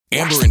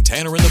Amber and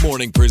Tanner in the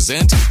morning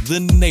present The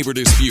Neighbor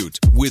Dispute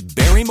with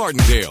Barry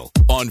Martindale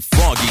on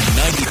Froggy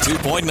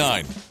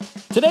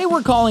 92.9. Today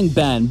we're calling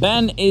Ben.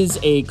 Ben is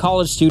a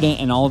college student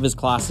and all of his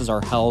classes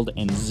are held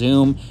in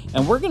Zoom.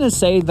 And we're going to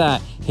say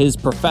that his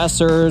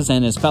professors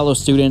and his fellow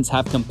students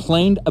have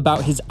complained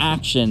about his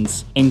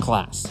actions in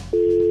class.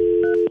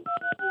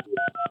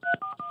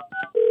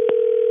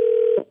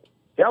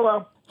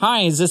 Hello.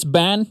 Hi, is this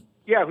Ben?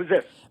 Yeah, who's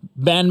this?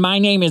 Ben, my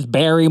name is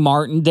Barry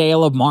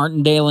Martindale of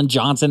Martindale and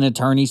Johnson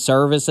Attorney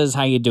Services.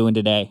 How you doing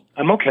today?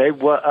 I'm okay.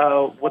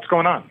 What's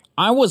going on?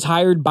 I was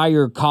hired by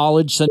your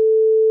college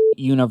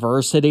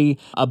university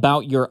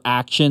about your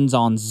actions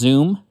on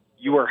Zoom.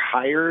 You were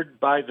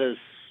hired by the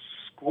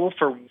school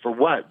for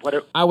what?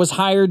 I was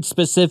hired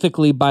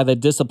specifically by the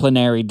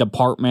disciplinary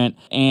department,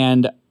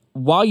 and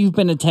while you've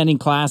been attending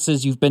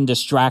classes, you've been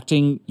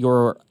distracting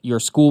your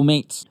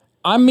schoolmates.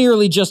 I'm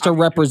merely just a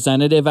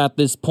representative at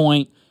this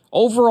point.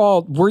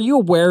 Overall, were you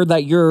aware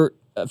that your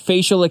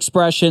facial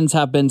expressions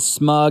have been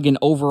smug and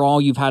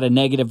overall you've had a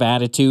negative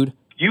attitude?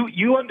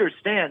 You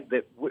understand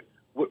that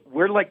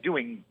we're like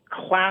doing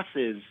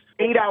classes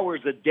 8 hours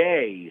a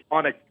day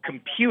on a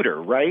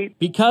computer, right?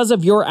 Because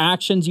of your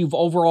actions, you've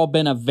overall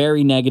been a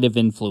very negative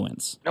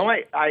influence. No,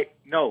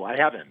 I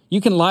haven't. You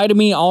can lie to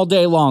me all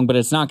day long, but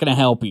it's not going to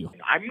help you.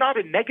 I'm not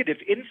a negative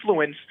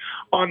influence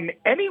on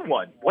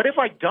anyone. What have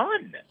I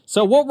done?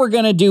 So what we're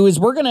going to do is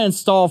we're going to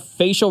install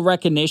facial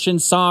recognition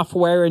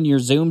software in your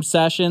Zoom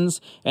sessions,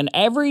 and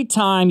every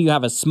time you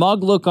have a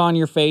smug look on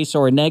your face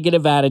or a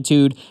negative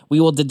attitude, we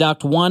will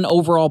deduct 1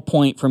 overall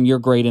point from your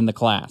grade in the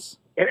class.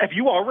 Have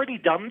you already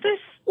done this?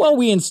 Well,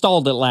 we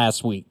installed it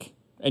last week,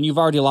 and you've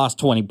already lost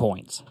 20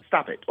 points.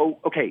 Stop it. Oh,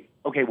 okay.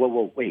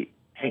 Well, wait.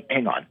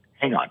 Hang on.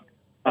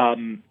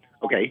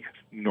 Okay.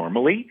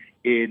 Normally,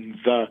 in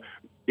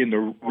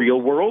the real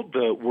world,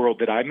 the world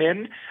that I'm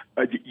in,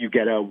 you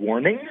get a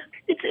warning.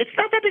 It's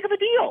not that big of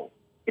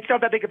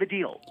a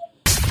deal.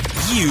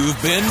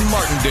 You've been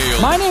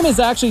Martindale. My name is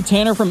actually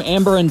Tanner from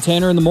Amber and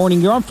Tanner in the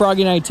Morning. You're on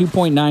Froggy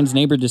 92.9's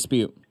Neighbor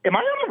Dispute. Am I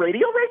on the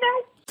radio right now?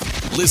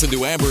 Listen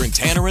to Amber and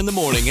Tanner in the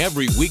morning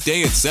every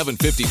weekday at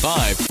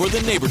 7:55 for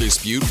The Neighbor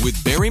Dispute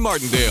with Barry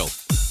Martindale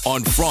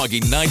on Froggy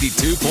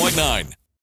 92.9.